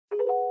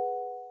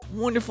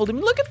wonderful to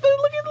me. Look at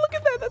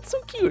that. That's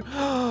so cute.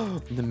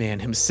 The man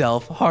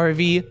himself,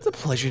 Harvey. It's a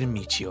pleasure to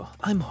meet you.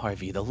 I'm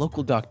Harvey, the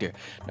local doctor.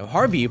 Now,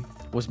 Harvey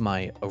was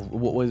my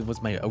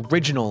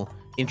original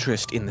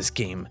interest in this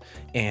game,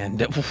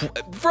 and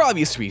for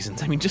obvious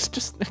reasons. I mean, just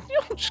just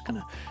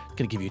gonna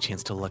give you a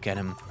chance to look at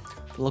him.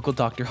 The local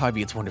doctor,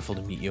 Harvey. It's wonderful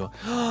to meet you.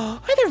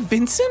 Hi there,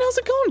 Vincent. How's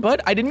it going,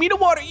 bud? I didn't mean to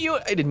water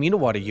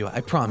you.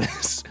 I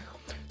promise.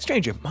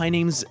 Stranger, my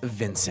name's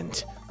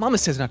Vincent. Mama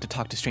says not to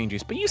talk to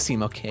strangers, but you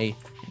seem okay.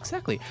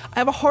 Exactly. I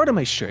have a heart on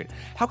my shirt.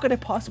 How could I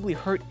possibly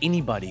hurt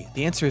anybody?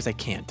 The answer is I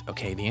can't,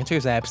 okay? The answer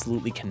is I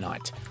absolutely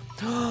cannot.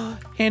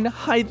 And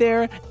hi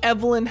there,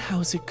 Evelyn.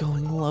 How's it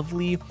going,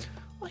 lovely?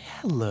 Why,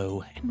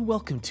 hello, and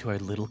welcome to our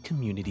little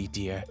community,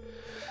 dear.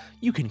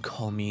 You can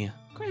call me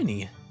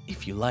Granny,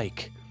 if you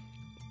like.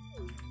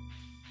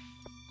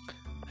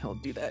 I will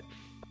do that.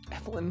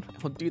 Evelyn, I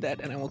will do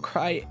that, and I will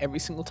cry every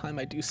single time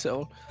I do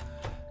so.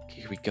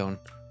 Okay, here we go.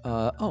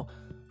 Oh,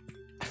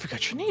 I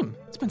forgot your name.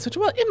 It's been such a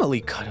while.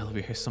 Emily, God, I love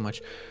your hair so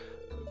much.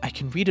 I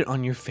can read it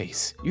on your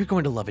face. You're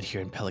going to love it here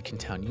in Pelican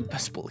Town. You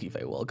best believe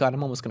I will. God,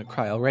 I'm almost going to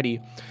cry already.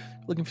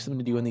 Looking for something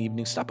to do in the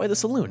evening. Stop by the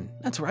saloon.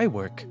 That's where I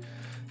work.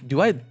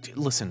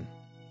 Listen.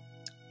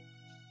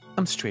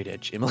 I'm straight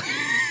edge, Emily.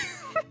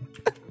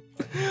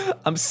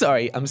 I'm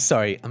sorry.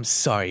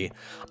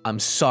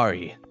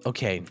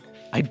 Okay.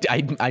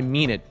 I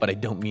mean it, but I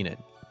don't mean it.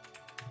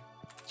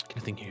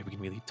 Nothing here we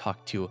can really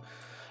talk to.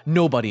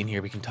 Nobody in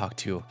here we can talk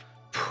to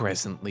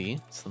presently.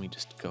 So let me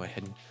just go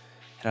ahead and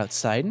head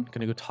outside. I'm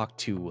gonna go talk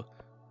to...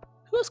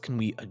 Who else can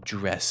we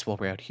address while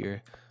we're out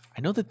here?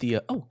 I know that the...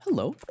 oh,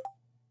 hello.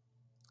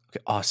 Okay,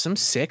 awesome.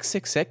 Sick.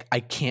 I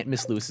can't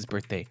miss Lewis's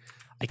birthday.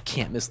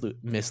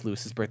 Miss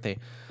Lewis's birthday.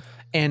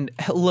 And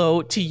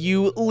hello to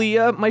you,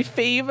 Leah, my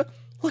fave.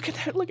 Look at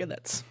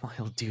that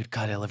smile, dude.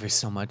 God, I love her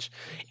so much.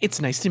 It's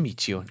nice to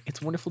meet you.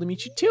 It's wonderful to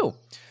meet you, too.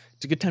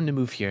 It's a good time to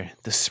move here.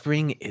 The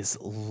spring is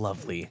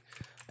lovely.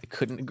 I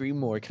couldn't agree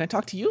more. Can I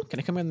talk to you? Can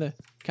I come around the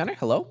counter?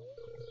 Hello?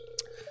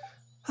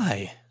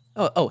 Hi.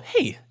 Oh,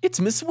 hey, it's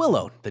Miss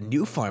Willow, the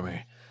new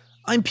farmer.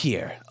 I'm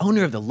Pierre,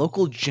 owner of the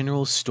local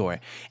general store.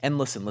 And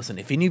listen,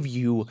 if any of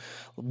you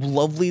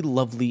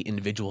lovely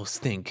individuals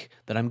think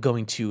that I'm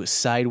going to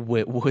side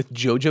with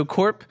JoJo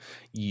Corp,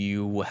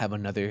 you have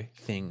another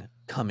thing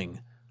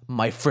coming.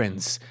 My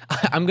friends,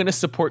 I'm going to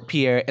support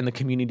Pierre and the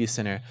community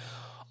center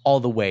all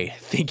the way.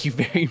 Thank you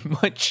very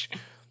much.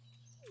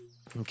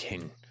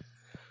 Okay.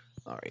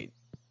 All right.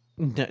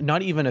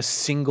 Not even a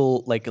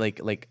single like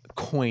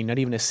coin, not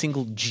even a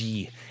single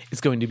G is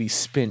going to be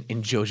spent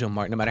in JoJo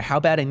Mart. No matter how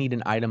bad I need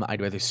an item,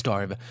 I'd rather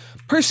starve.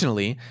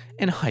 Personally,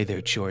 and hi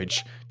there,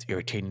 George. It's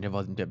irritating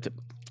to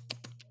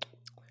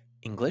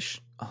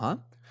English?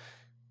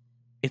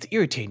 It's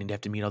irritating to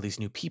have to meet all these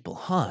new people,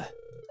 huh?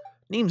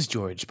 Name's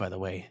George, by the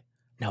way.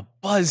 Now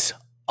buzz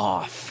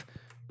off.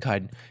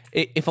 God,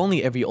 if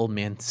only every old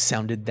man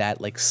sounded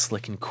that like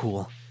slick and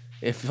cool.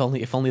 If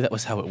only that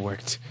was how it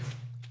worked.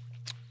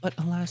 But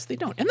alas, they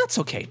don't, and that's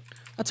okay.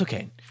 That's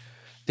okay.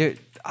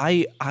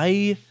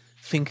 I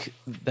think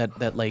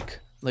that like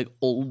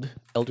old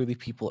elderly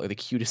people are the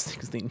cutest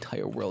things in the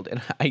entire world,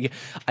 and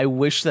I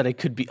wish that I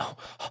could be. Oh,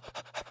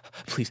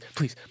 please,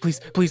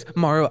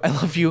 Maru, I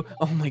love you.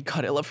 Oh my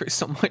God, I love her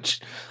so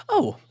much.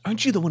 Oh,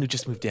 aren't you the one who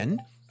just moved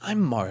in?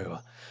 I'm Maru.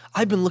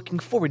 I've been looking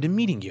forward to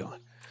meeting you.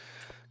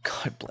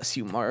 God bless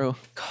you, Maru.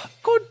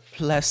 God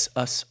bless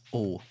us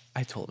all.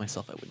 I told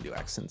myself I wouldn't do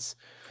accents.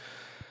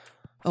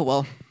 Oh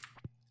well.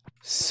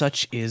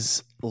 Such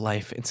is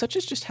life, and such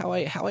is just how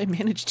I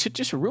managed to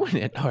just ruin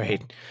it. All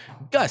right,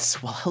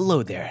 Gus. Well,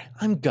 hello there.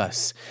 I'm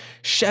Gus,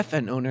 chef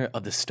and owner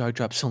of the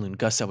Stardrop Saloon.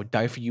 Gus, I would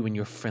die for you and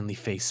your friendly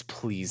face,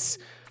 please.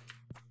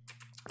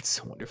 It's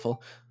so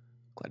wonderful.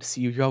 Glad to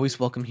see you. You're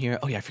always welcome here.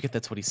 Oh yeah, I forget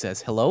that's what he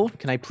says. Hello?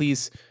 Can I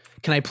please?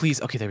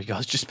 Okay, there we go. I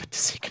was just about to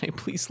say, can I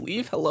please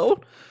leave?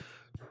 Hello?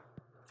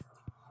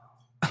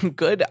 I'm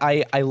good.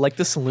 I like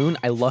the saloon.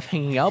 I love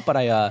hanging out, but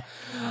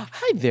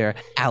hi there,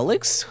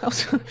 Alex.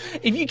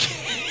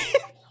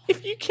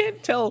 If you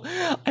can't tell,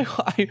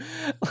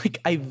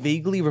 I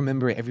vaguely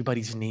remember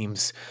everybody's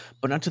names,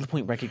 but not to the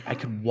point where I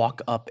could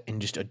walk up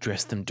and just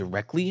address them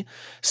directly.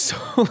 So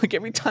like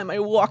every time I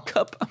walk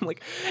up, I'm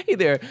like, hey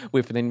there.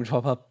 Wait for the name to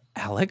pop up.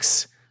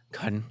 Alex.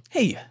 God.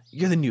 Hey,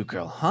 you're the new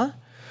girl, huh?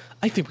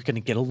 I think we're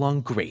gonna get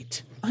along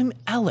great. I'm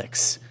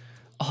Alex.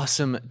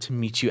 Awesome to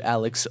meet you,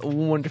 Alex.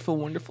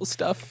 Wonderful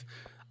stuff.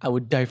 I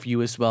would die for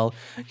you as well.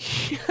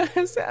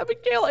 Yes,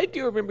 Abigail, I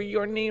do remember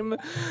your name.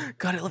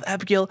 God, I love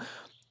Abigail.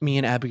 Me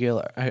and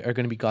Abigail are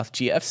going to be goth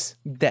GFs.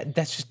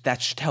 That's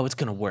just how it's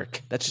going to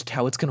work. That's just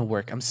how it's going to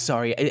work. I'm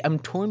sorry. I'm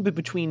torn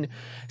between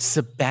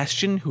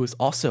Sebastian, who is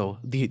also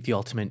the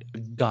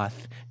ultimate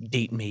goth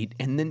date mate,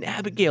 and then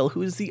Abigail,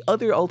 who is the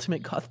other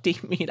ultimate goth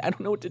date mate. I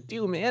don't know what to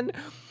do, man.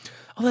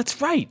 Oh,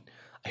 that's right.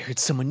 I heard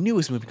someone new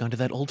is moving on to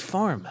that old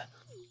farm.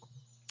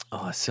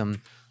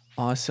 Awesome.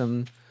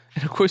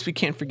 And of course we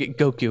can't forget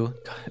Goku.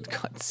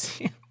 God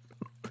damn.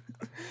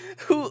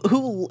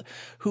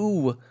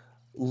 Who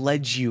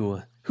let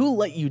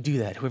you do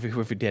that?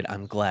 Whoever did,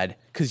 I'm glad.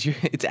 Because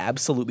it's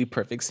absolutely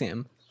perfect,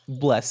 Sam.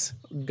 Bless.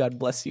 God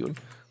bless you.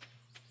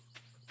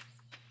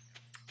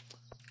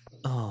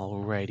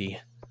 Alrighty.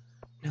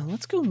 Now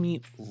let's go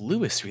meet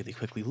Lewis really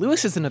quickly.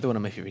 Lewis is another one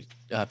of my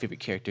favorite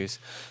characters.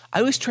 I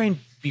always try and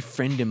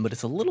befriend him, but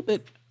it's a little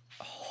bit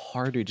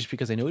harder just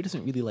because I know he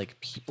doesn't really like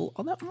people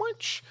all that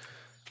much.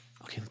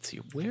 Okay, let's see.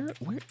 Where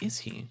is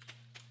he?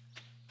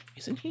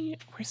 Isn't he?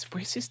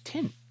 Where's his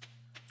tent?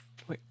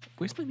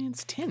 Where's my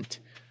man's tent?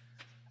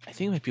 I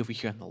think it might be over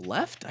here on the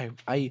left.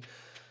 I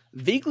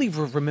vaguely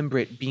remember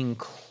it being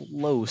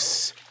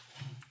close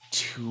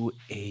to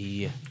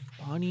a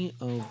body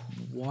of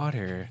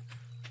water.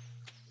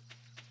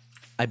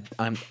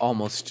 I'm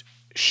almost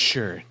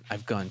sure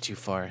I've gone too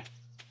far.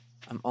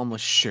 I'm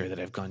almost sure that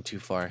I've gone too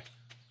far.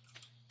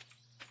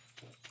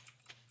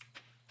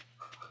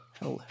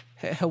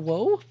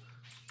 Hello?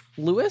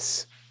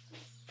 Lewis?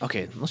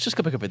 Okay, let's just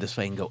go back over this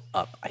way and go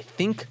up. I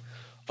think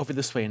over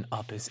this way and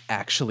up is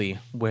actually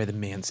where the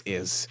man's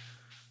is.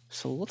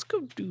 So let's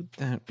go do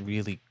that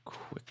really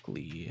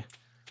quickly.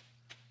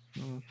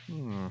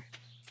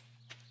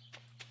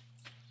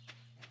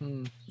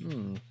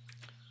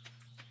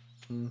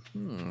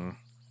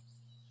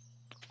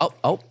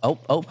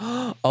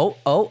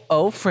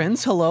 Oh,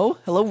 friends, hello?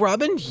 Hello,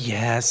 Robin?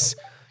 Yes.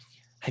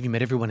 Have you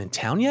met everyone in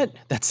town yet?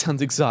 That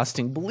sounds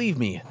exhausting, believe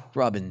me.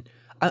 Robin,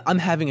 I'm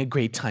having a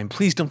great time.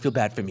 Please don't feel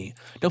bad for me.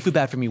 Don't feel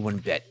bad for me one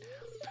bit.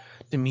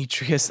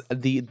 Demetrius,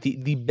 the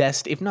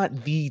best, if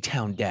not the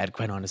town dad,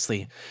 quite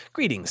honestly.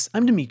 Greetings,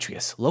 I'm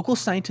Demetrius, local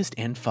scientist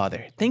and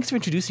father. Thanks for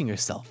introducing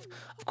yourself.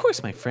 Of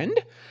course, my friend.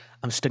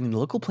 I'm studying the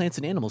local plants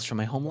and animals from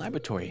my home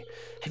laboratory.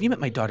 Have you met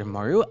my daughter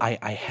Maru? I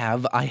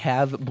have,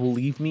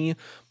 believe me,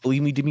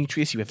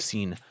 Demetrius, you have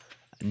seen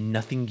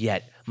nothing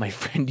yet, my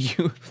friend.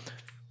 You...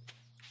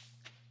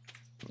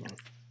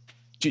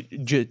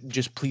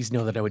 Just please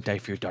know that I would die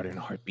for your daughter in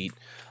a heartbeat.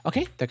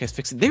 Okay, that guy's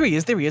fixing. There he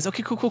is.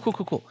 Okay,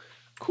 cool.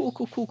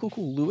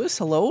 Lewis,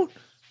 hello?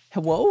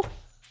 Hello?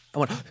 I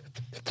want.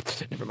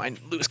 Never mind.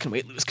 Lewis can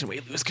wait.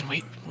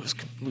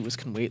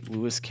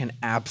 Lewis can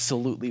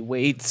absolutely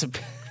wait.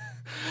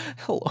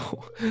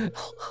 Hello.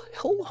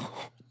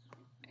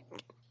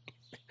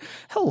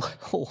 Hello,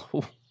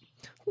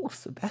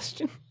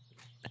 Sebastian.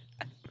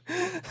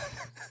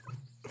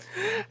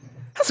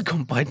 How's it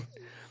going, bud?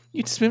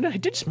 You just moved in? I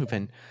did just move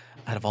in.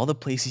 Out of all the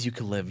places you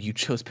could live, you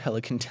chose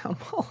Pelican Town.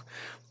 Well,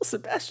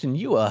 Sebastian,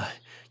 you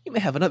may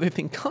have another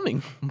thing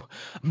coming,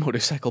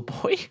 motorcycle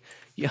boy.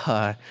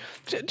 Yeah,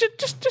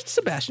 just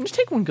Sebastian, just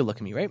take one good look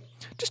at me, right?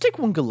 Just take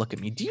one good look at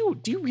me. Do you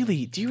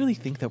really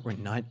think that we're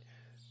not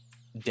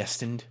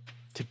destined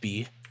to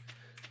be?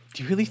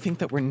 Do you really think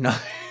that we're not?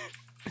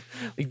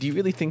 Like, do you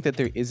really think that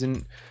there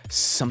isn't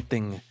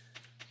something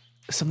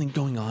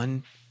going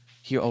on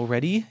here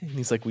already? And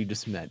he's like, we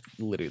just met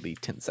literally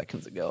 10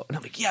 seconds ago. And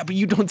I'm like, yeah, but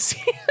you don't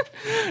see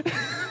it.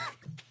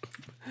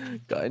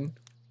 God.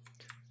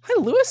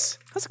 Hi, Lewis.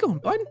 How's it going,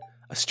 bud?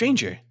 A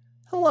stranger.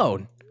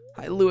 Hello.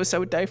 Hi, Lewis. I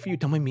would die for you.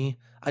 Don't mind me.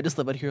 I just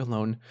live out here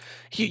alone.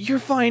 You're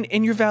fine,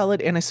 and you're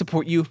valid, and I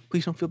support you.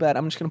 Please don't feel bad.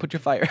 I'm just going to put your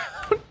fire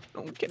out.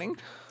 No, I'm kidding.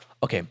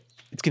 Okay,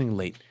 it's getting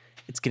late.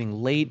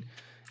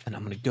 And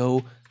I'm going to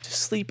go to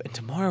sleep. And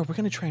tomorrow, we're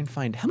going to try and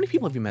find... How many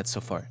people have you met so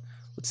far?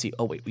 Let's see.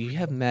 Oh, wait. We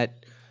have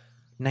met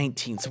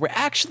 19. So we're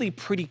actually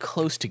pretty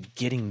close to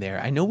getting there.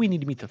 I know we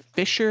need to meet the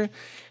fisher.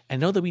 I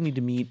know that we need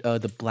to meet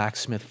the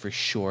blacksmith for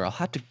sure. I'll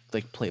have to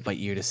like play it by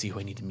ear to see who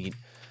I need to meet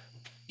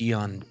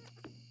beyond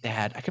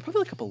that. I could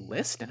probably look up a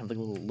list and have like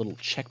a little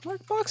check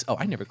mark box. Oh,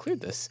 I never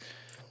cleared this.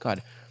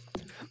 God.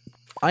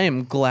 I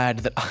am glad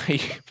that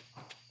I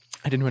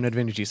didn't run out of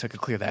energy so I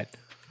could clear that.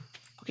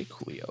 Okay,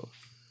 coolio.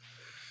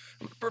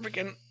 I'm burp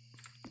again.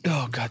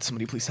 Oh God,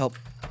 somebody please help.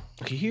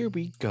 Okay, here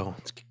we go.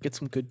 Let's get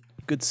some good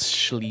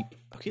sleep.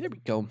 Okay, there we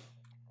go.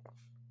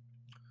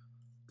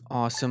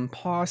 Awesome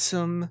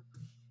possum.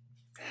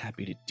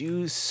 Happy to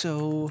do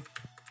so.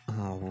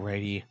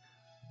 Alrighty.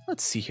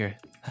 Let's see here.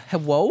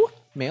 Hello?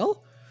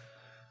 Mail?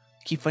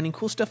 Keep finding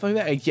cool stuff like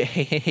that. Yeah,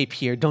 hey,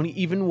 Pierre, don't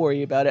even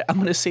worry about it. I'm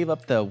gonna save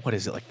up the, what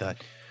is it, like the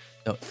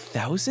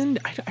 1,000?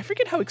 I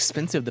forget how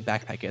expensive the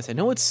backpack is. I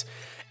know it's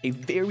a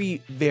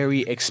very,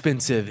 very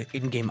expensive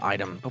in-game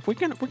item, but we're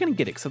gonna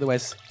get it, because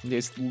otherwise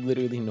there's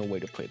literally no way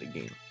to play the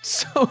game.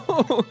 So,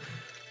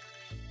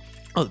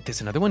 oh,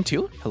 there's another one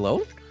too.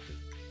 Hello?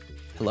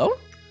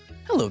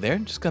 Hello there.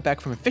 Just got back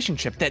from a fishing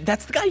trip.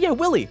 That's the guy. Yeah,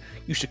 Willie.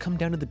 You should come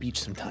down to the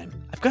beach sometime.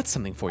 I've got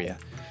something for you.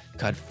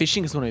 God,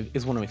 fishing is one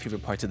of my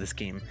favorite parts of this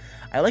game.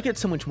 I like it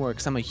so much more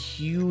because I'm a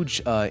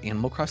huge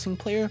Animal Crossing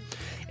player,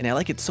 and I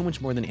like it so much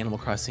more than Animal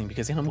Crossing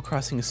because Animal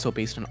Crossing is so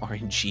based on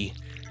RNG.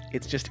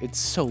 It's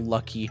so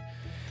lucky,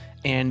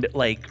 and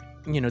like,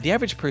 you know, the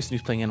average person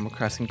who's playing Animal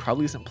Crossing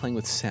probably isn't playing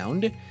with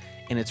sound,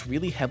 and it's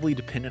really heavily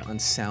dependent on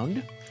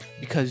sound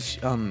because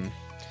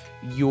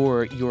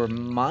your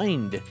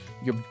mind,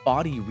 your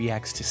body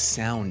reacts to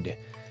sound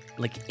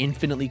like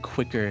infinitely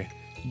quicker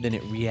than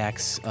it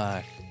reacts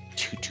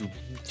to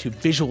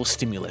visual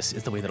stimulus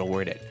is the way that I'll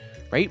word it,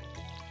 right?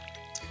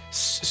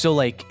 So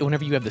like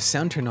whenever you have the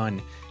sound turn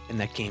on in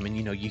that game and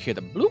you know you hear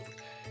the bloop,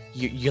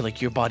 you're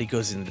like, your body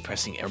goes into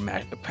pressing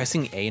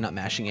pressing A, not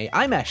mashing A.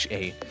 I mash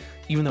A,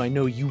 even though I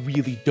know you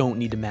really don't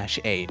need to mash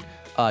A.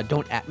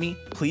 Don't at me,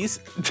 please.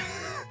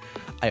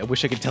 I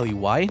wish I could tell you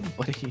why,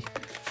 but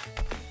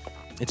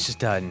it's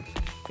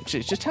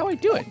just how I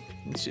do it.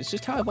 It's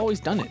just how I've always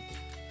done it.